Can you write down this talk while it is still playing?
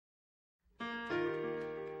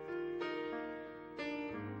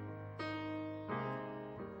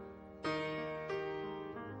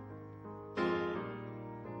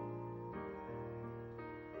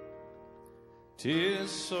'Tis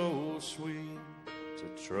so sweet to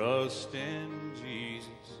trust in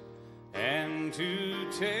Jesus and to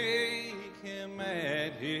take him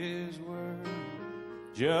at his word,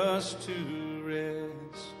 just to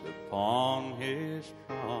rest upon his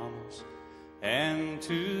promise and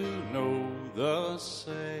to know the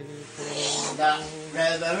safe Lord.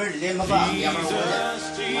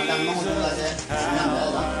 Jesus, Jesus, how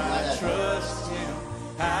I trust him,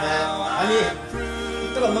 how I prove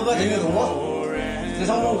Jesus,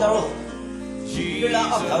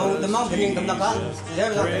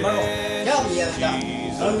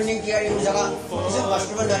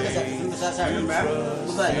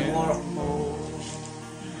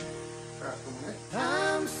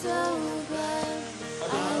 I'm so glad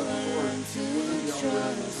I learned to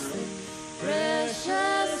trust the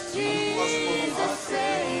precious Jesus,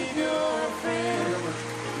 Savior, friend,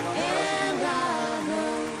 and I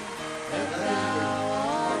know that thou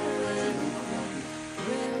art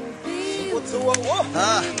will be with me.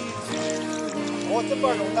 我这边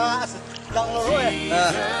弄的是让了肉哎，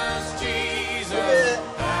这个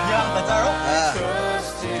羊的杂肉，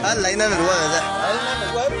俺来那么多人噻，哎，那没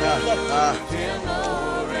关系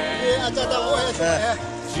你俺这到我也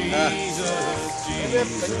去哎，这个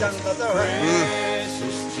本长的这儿，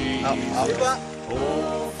好，这个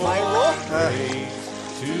买我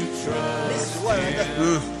，20万元的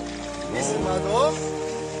，20万多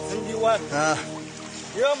，30万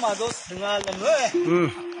，2万多剩啊那么哎，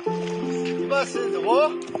이거是저거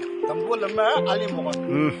담보 얼마 알리 먹어.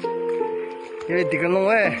 여기 디글롱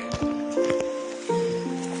왜?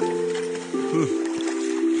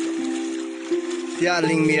 디아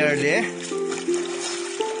링미얼데.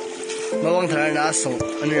 마왕 타र ना song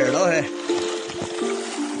अंदर लो है.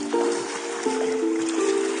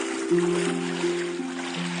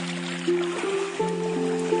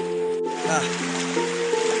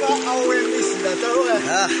 이거 아우에 미스다 저거.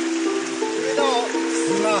 이거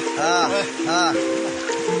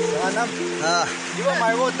이거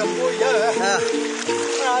말고 담보야.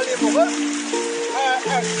 알리 먹어.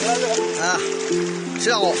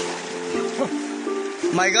 싫어.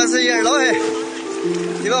 마이가 쓰이얼 로 해.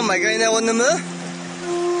 이거 마이가 이네 원놈은?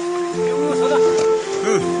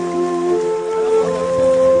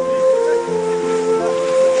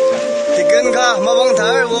 디근가 마봉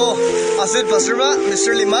달고 아슬 바슬바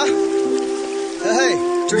미스터 리마.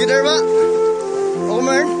 헤이 저기 들봐.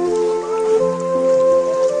 오면.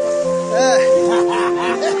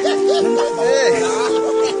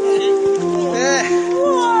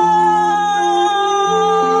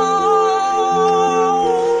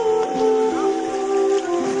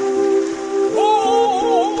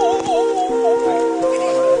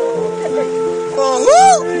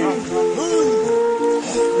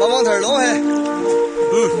 마방 달로 해.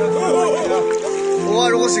 와,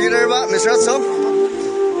 로고 시기를 봐. 미스터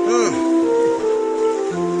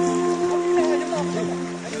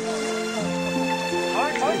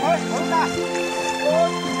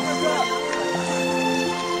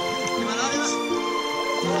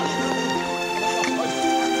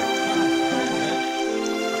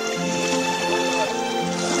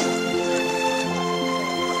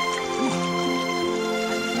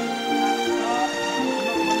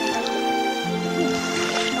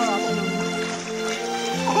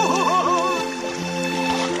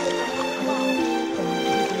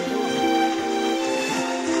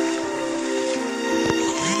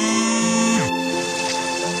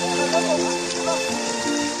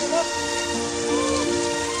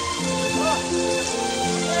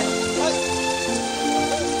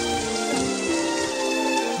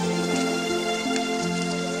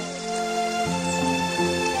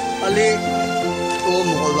Ali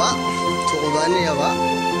먹어봐. 저거 많이 해봐.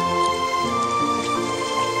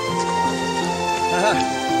 아하.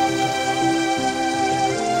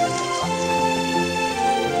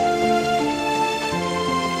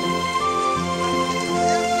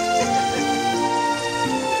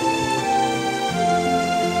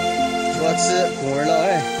 좋았지, 공을 넣어.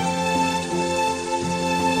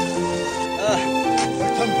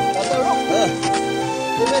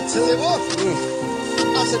 이거 층이고.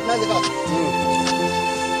 아스나지가.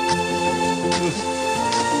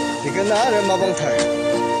 이거 나를 마봉탈.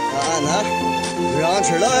 나让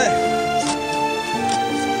吃了。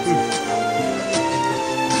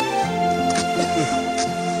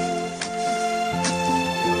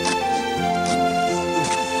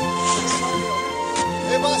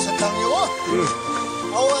이거 세탕이고.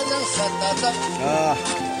 아우아장 산다다.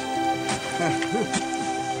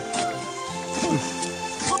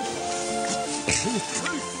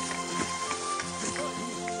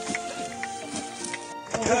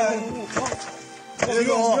 이거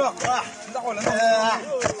나 올라.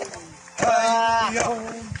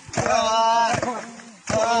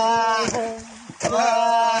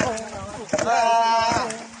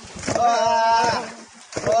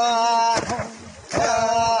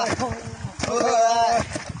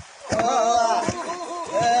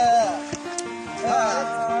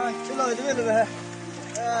 了呗。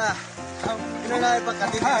啊，那来把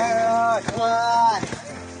赶紧。哇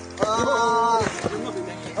哇哇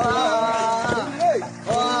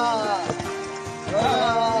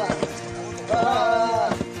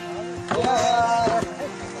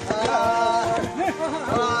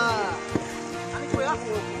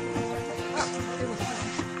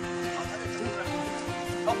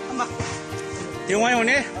挺玩用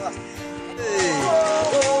的。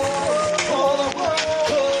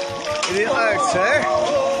这二层，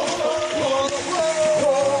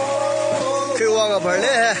去往个盆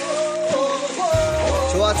嘞，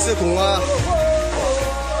去往自贡啊。